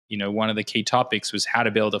one of the key topics was how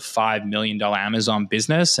to build a $5 million Amazon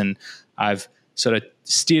business. And I've sort of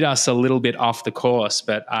steered us a little bit off the course,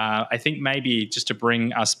 but I think maybe just to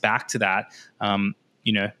bring us back to that,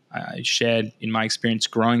 I shared in my experience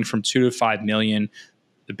growing from 2 to 5 million,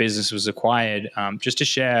 the business was acquired, just to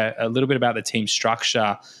share a little bit about the team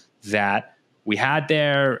structure that we had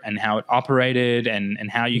there and how it operated and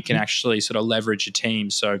how you can actually sort of leverage a team.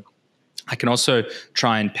 So I can also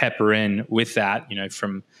try and pepper in with that,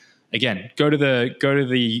 from, again, go to the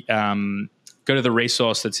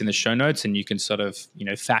resource that's in the show notes, and you can sort of,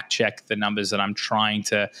 fact check the numbers that I'm trying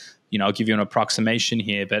to, I'll give you an approximation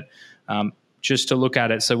here, but just to look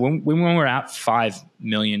at it. So when we're at $5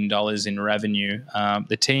 million in revenue,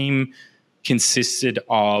 the team consisted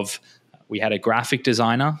of, we had a graphic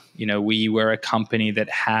designer. We were a company that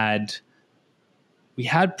we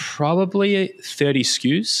had probably 30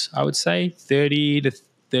 SKUs, I would say, 30 to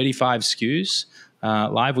 35 SKUs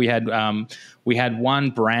live. We had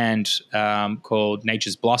one brand called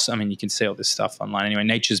Nature's Blossom, and you can see all this stuff online. Anyway,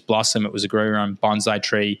 Nature's Blossom, it was a grow your own bonsai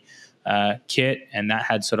tree kit, and that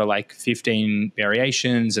had sort of like 15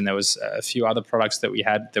 variations, and there was a few other products that we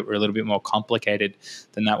had that were a little bit more complicated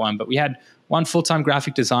than that one. But we had one full-time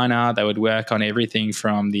graphic designer that would work on everything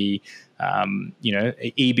from the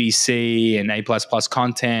EBC and A++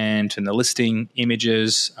 content and the listing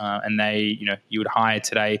images, and you would hire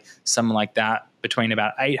today someone like that between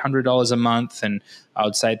about $800 a month, and I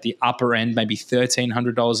would say at the upper end maybe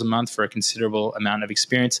 $1,300 a month for a considerable amount of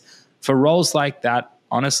experience. For roles like that,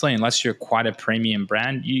 honestly, unless you're quite a premium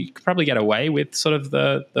brand, you could probably get away with sort of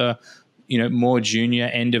the more junior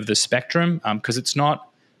end of the spectrum, because it's not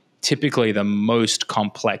typically the most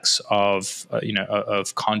complex of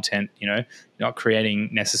content. You're not creating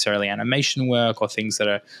necessarily animation work or things that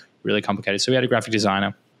are really complicated. So we had a graphic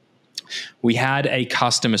designer. We had a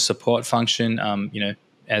customer support function.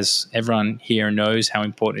 As everyone here knows how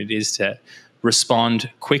important it is to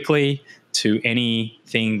respond quickly to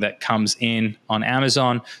anything that comes in on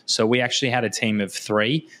Amazon. So we actually had a team of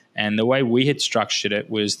 3. And the way we had structured it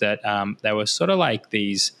was that they were sort of like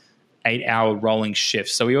these 8-hour rolling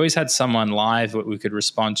shifts. So we always had someone live that we could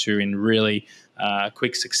respond to in really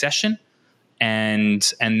quick succession. And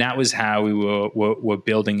that was how we were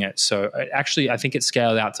building it. So actually, I think it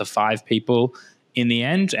scaled out to 5 people in the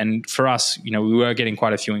end. And for us, we were getting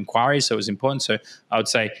quite a few inquiries, so it was important. So I would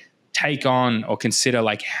say take on or consider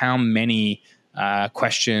like how many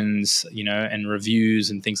questions, and reviews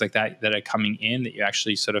and things like that are coming in that you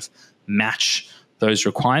actually sort of match those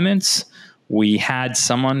requirements. We had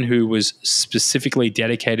someone who was specifically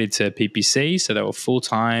dedicated to PPC, so they were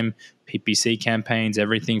full-time PPC campaigns,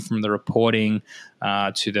 everything from the reporting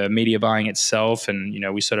to the media buying itself. And,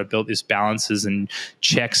 we sort of built this balances and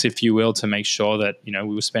checks, if you will, to make sure that, we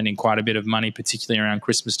were spending quite a bit of money, particularly around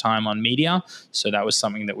Christmas time, on media. So that was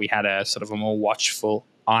something that we had a sort of a more watchful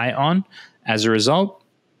eye on. As a result,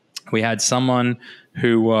 we had someone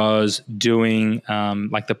who was doing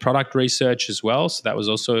like the product research as well. So that was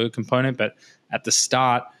also a component. But at the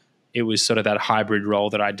start, it was sort of that hybrid role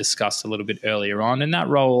that I discussed a little bit earlier on. And that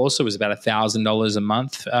role also was about $1,000 a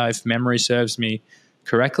month, if memory serves me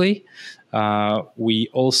correctly. We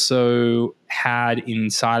also had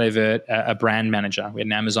inside of it a brand manager. We had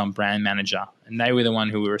an Amazon brand manager, and they were the one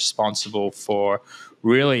who were responsible for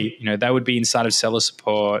really, they would be inside of seller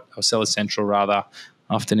support, or Seller Central rather,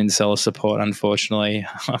 often in seller support, unfortunately.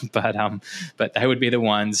 But they would be the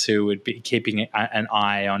ones who would be keeping an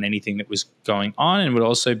eye on anything that was going on, and would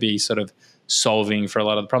also be sort of solving for a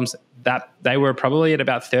lot of the problems. That they were probably at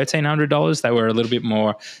about $1,300. They were a little bit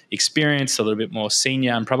more experienced, a little bit more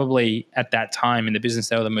senior, and probably at that time in the business,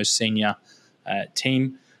 they were the most senior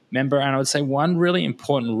team member. And I would say one really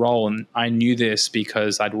important role, and I knew this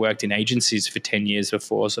because I'd worked in agencies for 10 years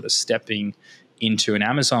before sort of stepping into an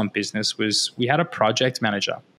Amazon business, was we had a project manager.